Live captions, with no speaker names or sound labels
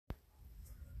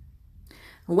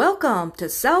Welcome to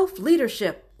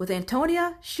Self-Leadership with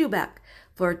Antonia Schubeck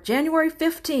for January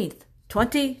 15th,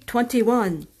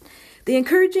 2021. The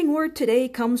encouraging word today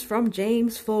comes from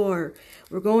James 4.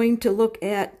 We're going to look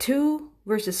at 2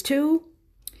 verses 2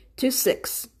 to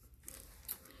 6.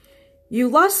 You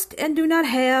lust and do not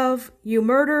have, you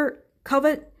murder,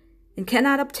 covet, and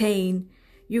cannot obtain.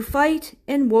 You fight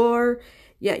and war,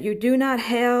 yet you do not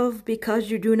have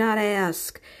because you do not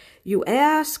ask. You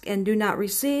ask and do not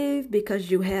receive because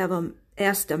you have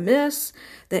asked amiss,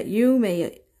 that you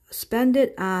may spend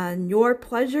it on your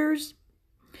pleasures.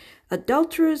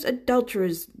 Adulterers,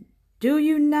 adulterers, do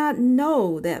you not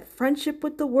know that friendship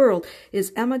with the world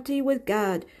is enmity with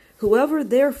God? Whoever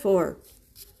therefore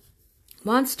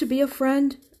wants to be a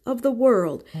friend of the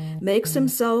world makes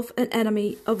himself an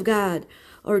enemy of God.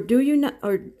 Or do you not,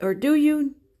 or do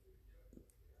you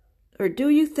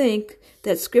think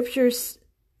that Scripture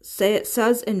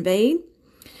says in vain,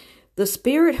 the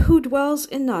Spirit who dwells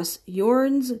in us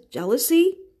yearns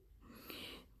jealousy?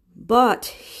 But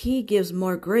he gives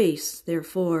more grace.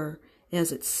 Therefore,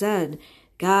 as it said,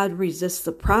 God resists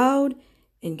the proud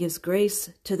and gives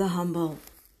grace to the humble.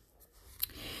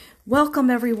 Welcome,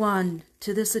 everyone,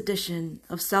 to this edition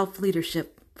of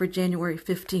Self-Leadership for January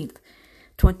 15th,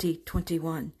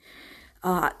 2021.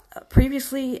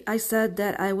 Previously, I said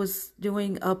that I was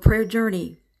doing a prayer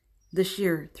journey this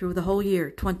year, through the whole year,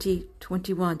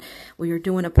 2021. We are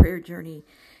doing a prayer journey.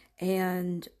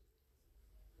 And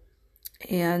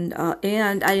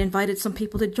I invited some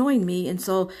people to join me. And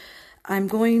so I'm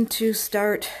going to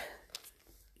start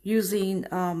using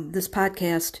this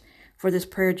podcast for this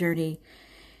prayer journey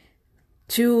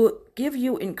to give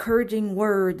you encouraging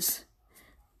words,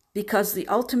 because the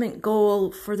ultimate goal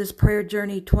for this prayer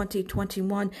journey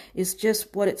 2021 is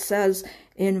just what it says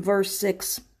in verse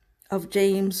 6 of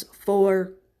James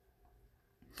 4.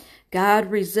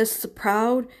 God resists the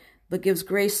proud, but gives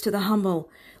grace to the humble.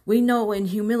 We know in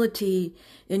humility,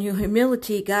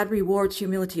 God rewards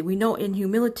humility. We know in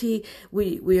humility,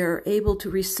 we are able to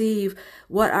receive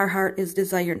what our heart is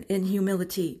desiring in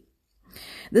humility.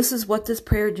 This is what this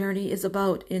prayer journey is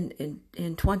about in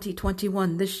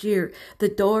 2021, this year. The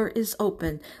door is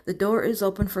open. The door is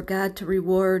open for God to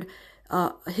reward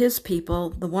His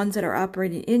people, the ones that are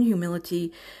operating in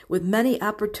humility, with many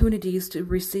opportunities to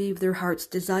receive their heart's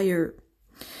desire.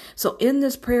 So in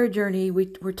this prayer journey,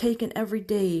 we're taking every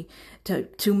day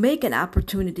to make an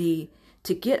opportunity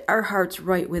to get our hearts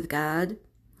right with God,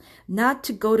 not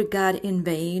to go to God in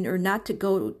vain, or not to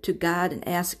go to God and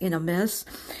ask in amiss,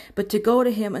 but to go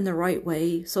to Him in the right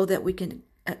way so that we can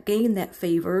gain that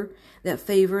favor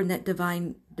and that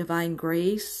divine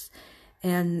grace,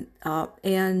 and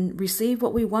receive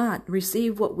what we want,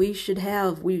 receive what we should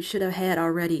have had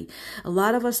already. A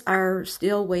lot of us are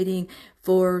still waiting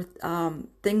for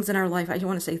things in our life. I don't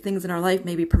want to say things in our life,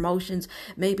 maybe promotions,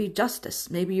 maybe justice.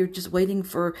 Maybe you're just waiting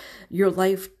for your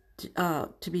life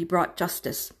to be brought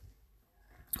justice.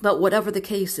 But whatever the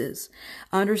case is,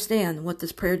 understand what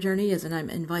this prayer journey is, and I'm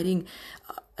inviting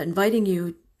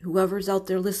you, whoever's out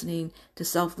there listening to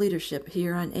Self-Leadership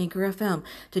here on Anchor FM,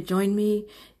 to join me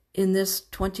in this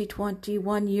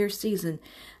 2021 year season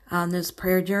on this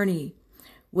prayer journey,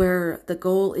 where the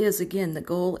goal is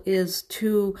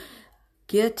to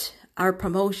get our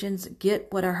promotions, get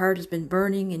what our heart has been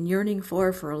burning and yearning for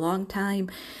a long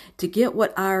time, to get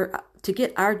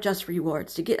our just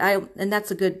rewards, and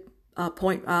that's a good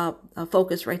point,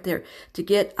 focus right there, to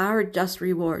get our just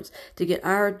rewards,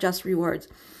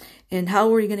 And how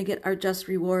are we going to get our just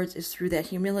rewards is through that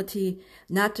humility,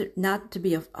 not to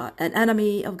be an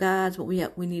enemy of God's, but we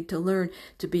need to learn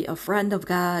to be a friend of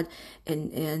God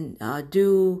and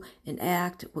do and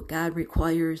act what God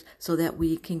requires, so that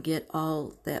we can get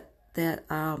all that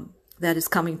is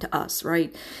coming to us,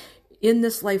 right? In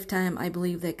this lifetime, I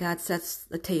believe that God sets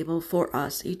the table for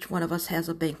us. Each one of us has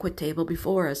a banquet table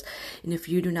before us. And if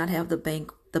you do not have the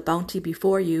bounty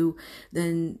before you,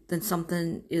 then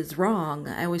something is wrong.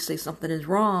 I always say something is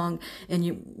wrong,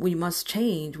 and we must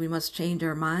change. We must change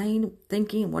our mind,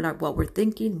 thinking, what we're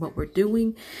thinking, what we're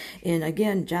doing. And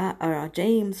again,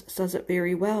 James says it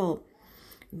very well.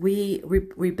 We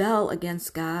rebel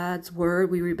against God's word.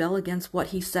 We rebel against what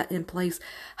He set in place,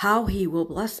 how He will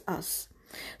bless us.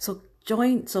 So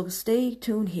stay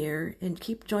tuned here and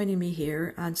keep joining me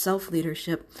here on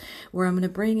Self-Leadership, where I'm going to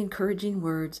bring encouraging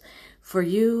words for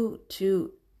you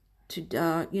to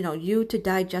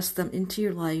digest them into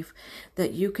your life,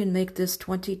 that you can make this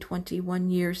 2021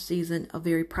 year season a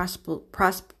very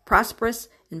prosperous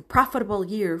and profitable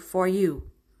year for you.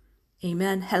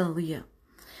 Amen. Hallelujah.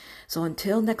 So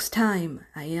until next time,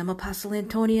 I am Apostle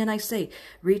Antonia, and I say,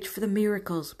 reach for the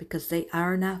miracles because they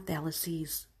are not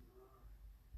fallacies.